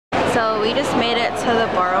So we just made it to the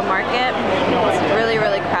Borough market. It's really,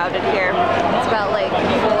 really crowded here. It's about like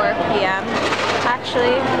 4 p.m.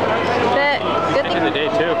 actually. But good thing in the day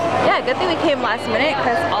too. Yeah, good thing we came last minute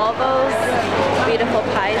because all those beautiful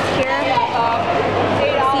pies here.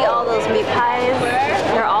 See all those meat pies?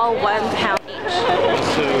 They're all £1 each.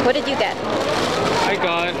 So what did you get? I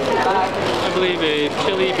got, I believe, a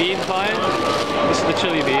chili bean pie. This is the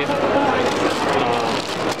chili bean.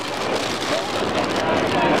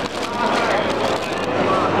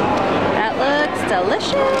 That looks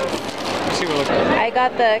delicious. I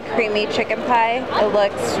got the creamy chicken pie. It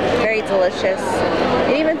looks very delicious.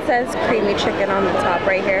 It even says creamy chicken on the top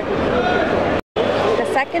right here. The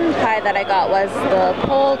second pie that I got was the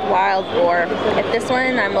pulled wild boar. This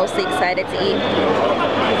one I'm mostly excited to eat.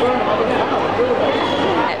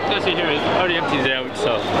 As you hear, it's already emptied out,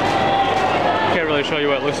 so can't really show you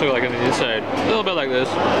what it looks like on the inside. A little bit like this.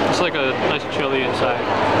 It's like a nice chili inside.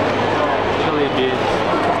 Chili and beans.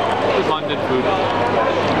 Good London food.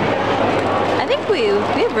 I think we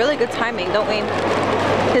have really good timing, don't we?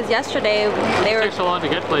 Because yesterday they were... It takes so long to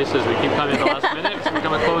get places. We keep coming at the last minute, so we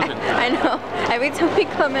come at closing. I know. Every time we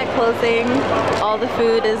come at closing, all the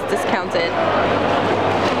food is discounted.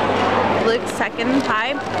 Luke's second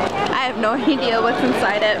pie. I have no idea what's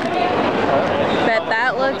inside it. But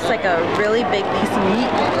that looks like a really big piece of meat.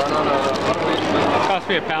 It cost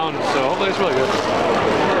me £1, so hopefully it's really good.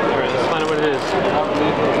 Alright, let's find out what it is.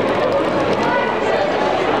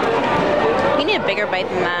 You need a bigger bite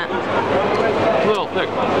than that. A little thick.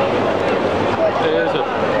 It is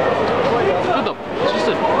it's just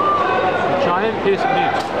a giant piece of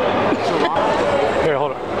meat. Here,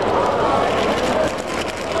 hold it.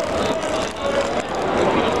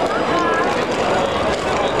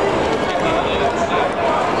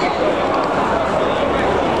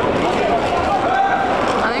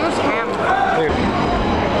 I think it's ham. Here.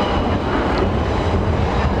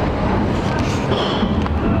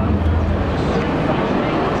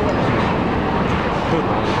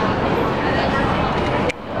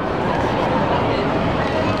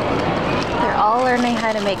 Learning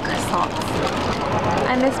how to make croissants.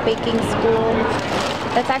 I miss baking school.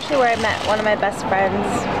 That's actually where I met one of my best friends,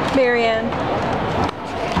 Marianne.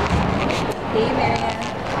 Hey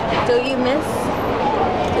Marianne. Do you miss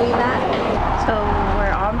doing that? So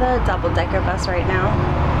we're on the double-decker bus right now.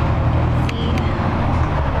 See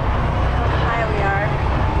how high we are.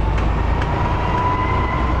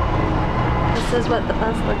 This is what the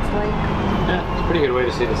bus looks like. Yeah, it's a pretty good way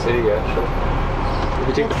to see the city actually.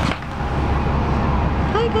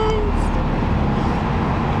 Hi guys!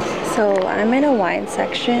 So I'm in a wine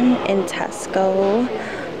section in Tesco.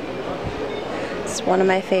 It's one of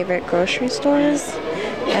my favorite grocery stores.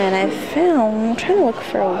 And I'm trying to look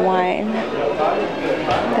for a wine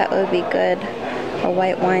that would be good. A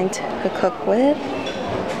white wine to cook with.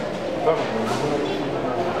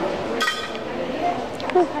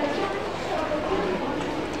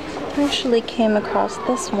 I actually came across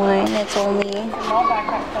this wine. It's only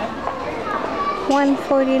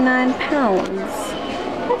 £1.49.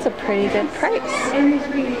 That's a pretty good price.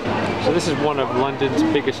 So this is one of London's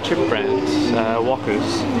biggest chip brands,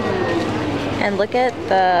 Walker's. And look at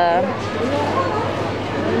the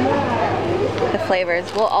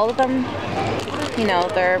flavors. Well, all of them, you know,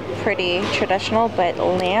 they're pretty traditional, but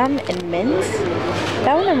lamb and mint,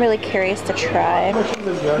 that one I'm really curious to try.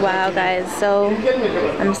 Wow guys, so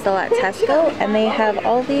I'm still at Tesco and they have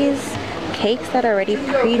all these cakes that are already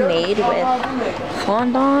pre-made with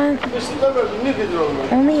fondant.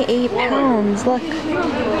 Only £8, look.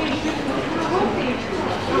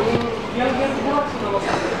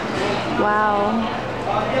 Wow.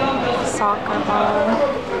 Soccer ball.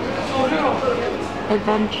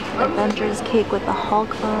 Avengers cake with the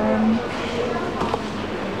Hulk on.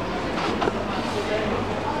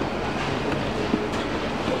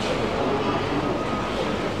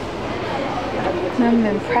 I'm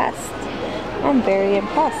impressed. I'm very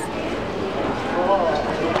impressed.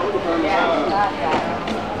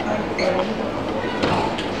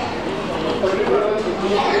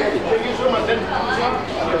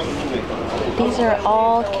 These are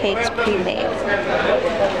all cakes pre-made.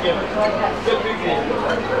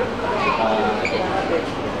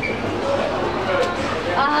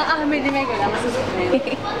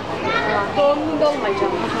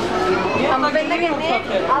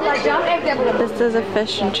 This is a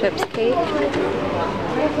fish and chips cake.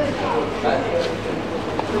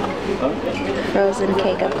 Frozen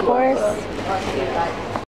cake, of course.